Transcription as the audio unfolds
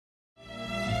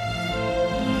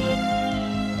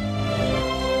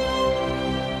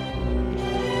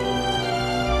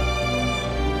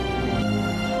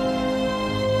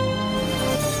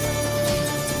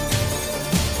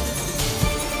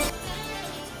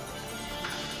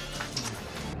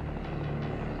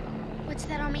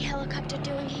that Army helicopter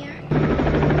doing here?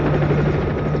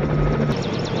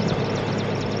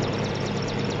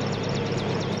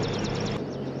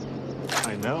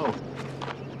 I know.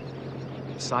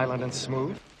 Silent and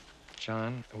smooth?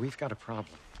 John, we've got a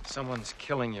problem. Someone's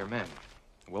killing your men.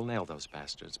 We'll nail those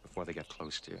bastards before they get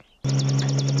close to you.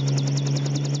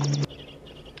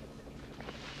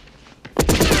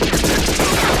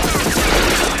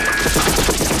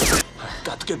 I've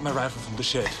got to get my rifle from the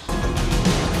shed.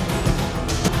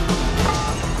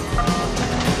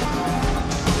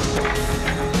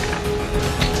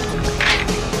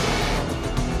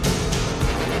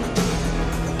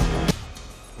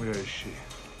 Where is she?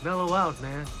 Mellow out,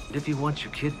 man. If you want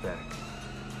your kid back,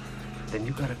 then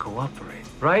you gotta cooperate,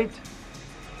 right?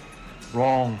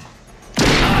 Wrong.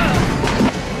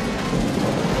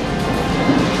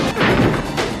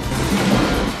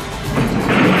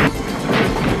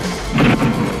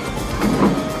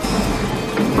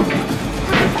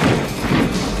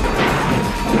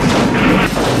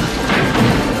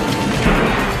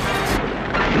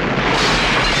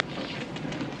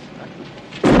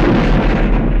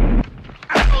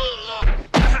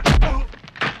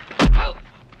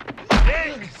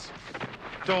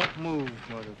 Don't move,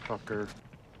 motherfucker.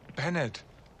 Bennett,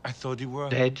 I thought you were...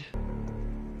 Dead?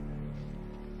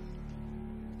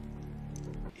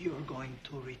 You're going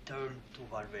to return to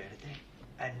Valverde,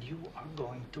 and you are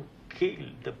going to kill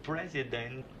the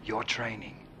president. Your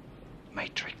training.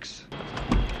 Matrix.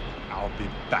 I'll be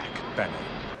back, Bennett.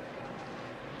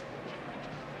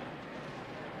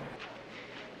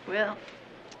 Well,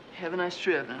 have a nice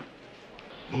trip, huh?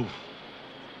 Move.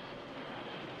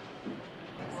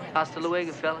 Hasta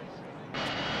luego, fellas.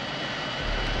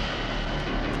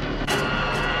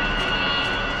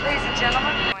 Ladies and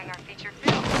gentlemen, we're doing our feature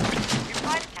film. Your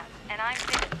flight attendant, and I'm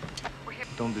Bennett. We're here.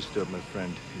 Don't disturb my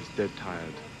friend. He's dead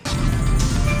tired.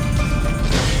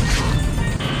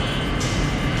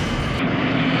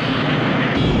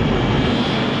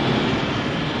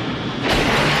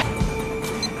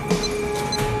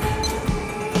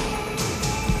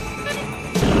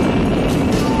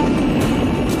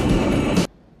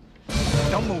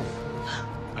 Don't move.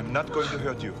 I'm not going to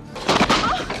hurt you.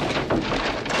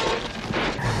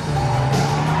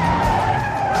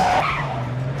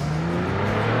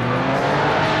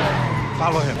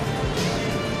 Follow him.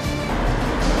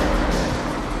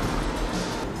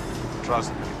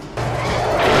 Trust me.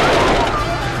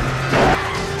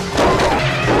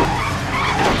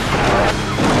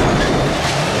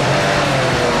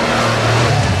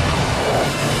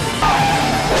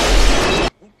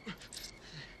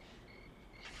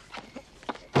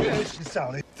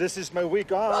 Sally, this is my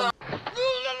weak arm.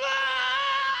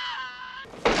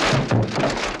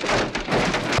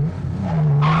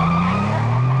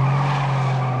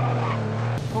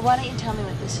 Well, why don't you tell me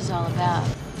what this is all about?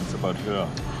 It's about her.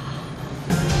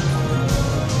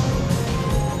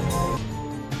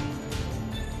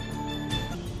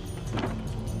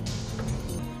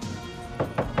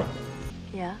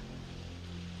 Yeah?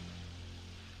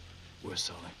 Where's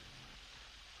Sully?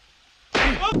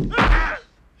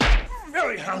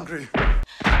 Very hungry.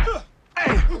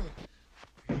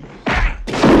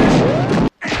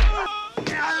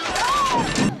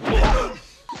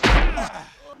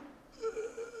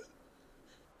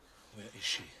 Where is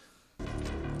she?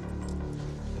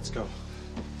 Let's go.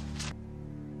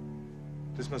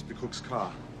 This must be Cook's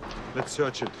car. Let's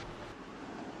search it.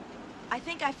 I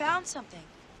think I found something.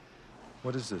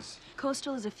 What is this?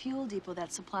 Coastal is a fuel depot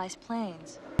that supplies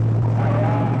planes.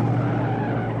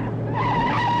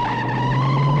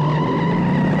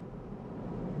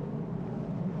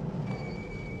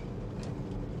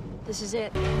 This is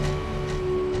it.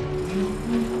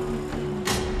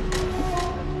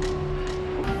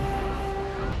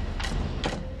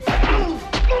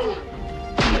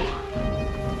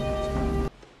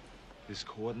 These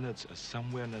coordinates are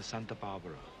somewhere near Santa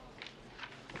Barbara.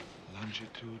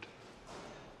 Longitude.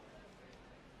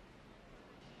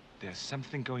 There's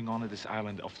something going on at this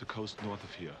island off the coast north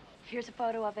of here. Here's a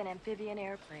photo of an amphibian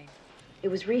airplane. It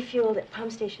was refueled at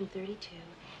Pump Station 32,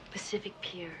 Pacific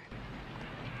Pier.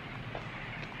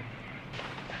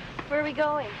 Where are we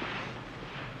going?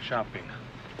 Shopping.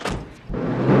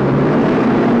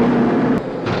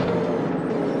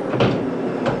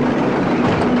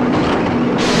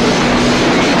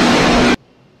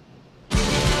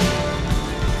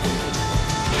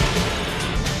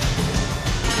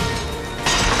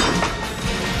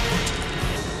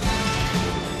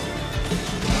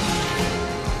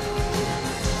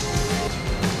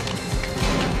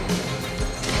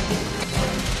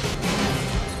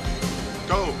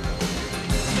 Go!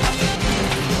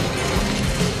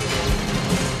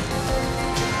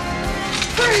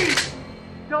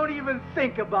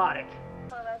 Think about it.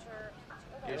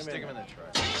 Here, stick him in the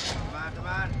truck. Come on, come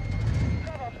on.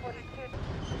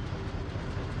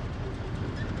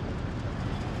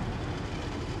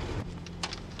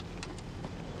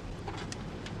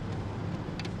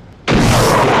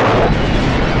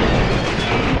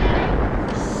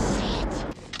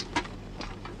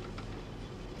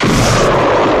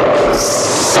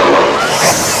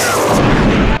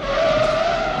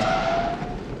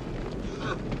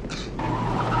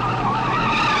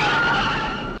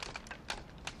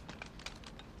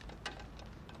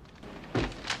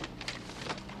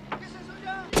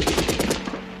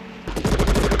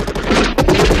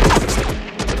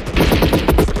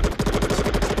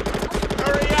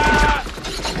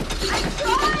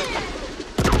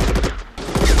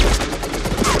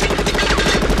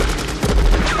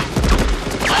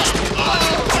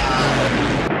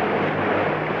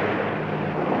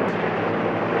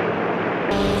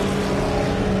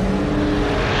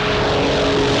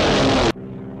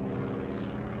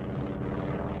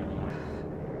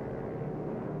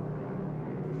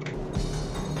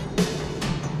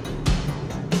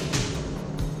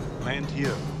 Land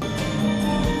here.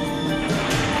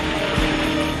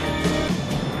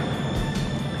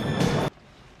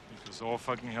 Because all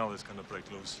fucking hell is gonna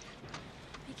break loose.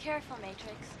 Be careful,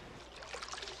 Matrix.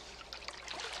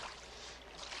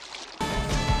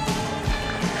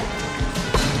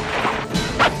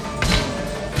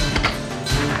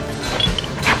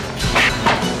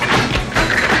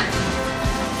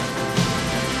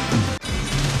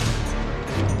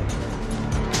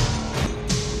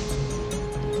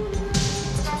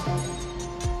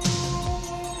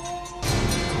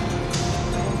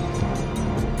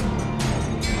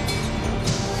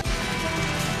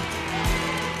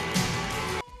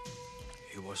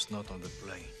 Not on the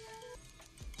plane.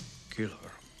 Kill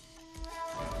her.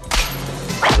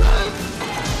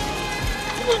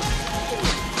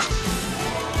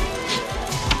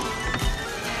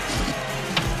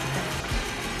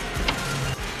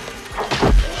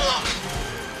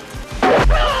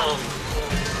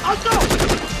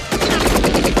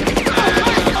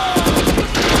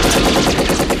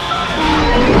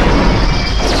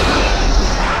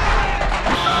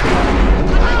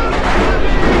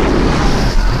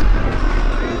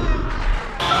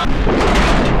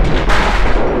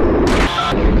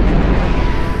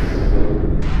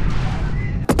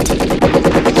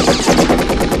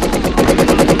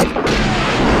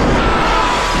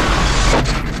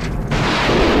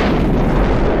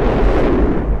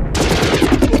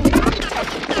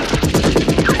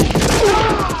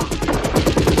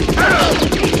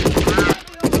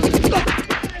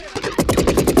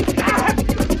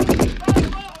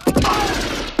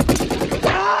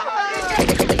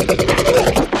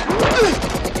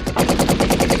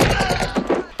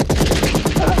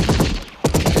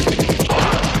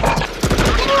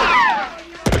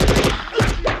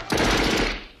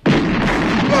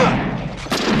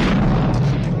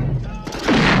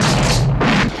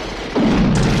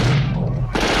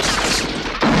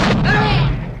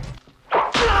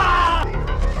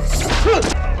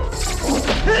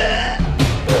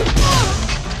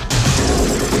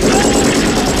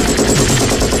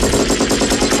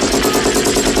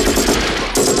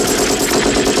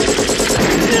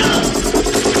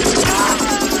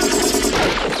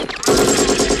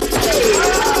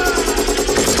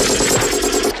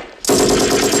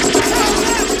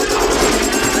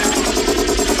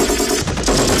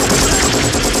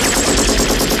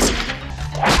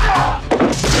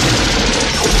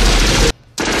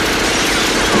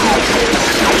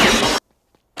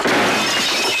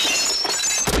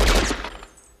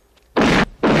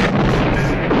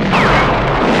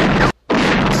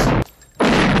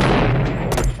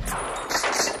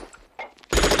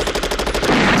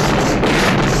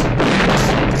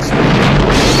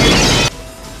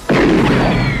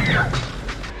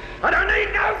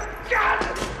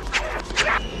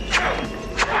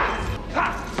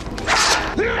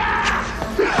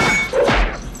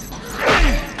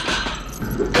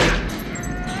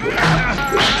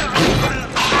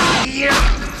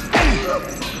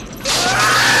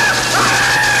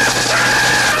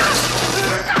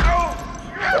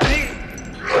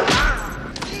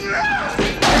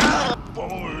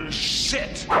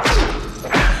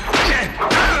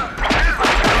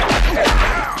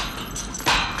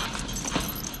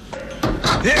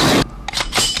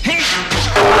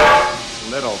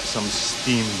 Let off some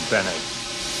steam, Bennett.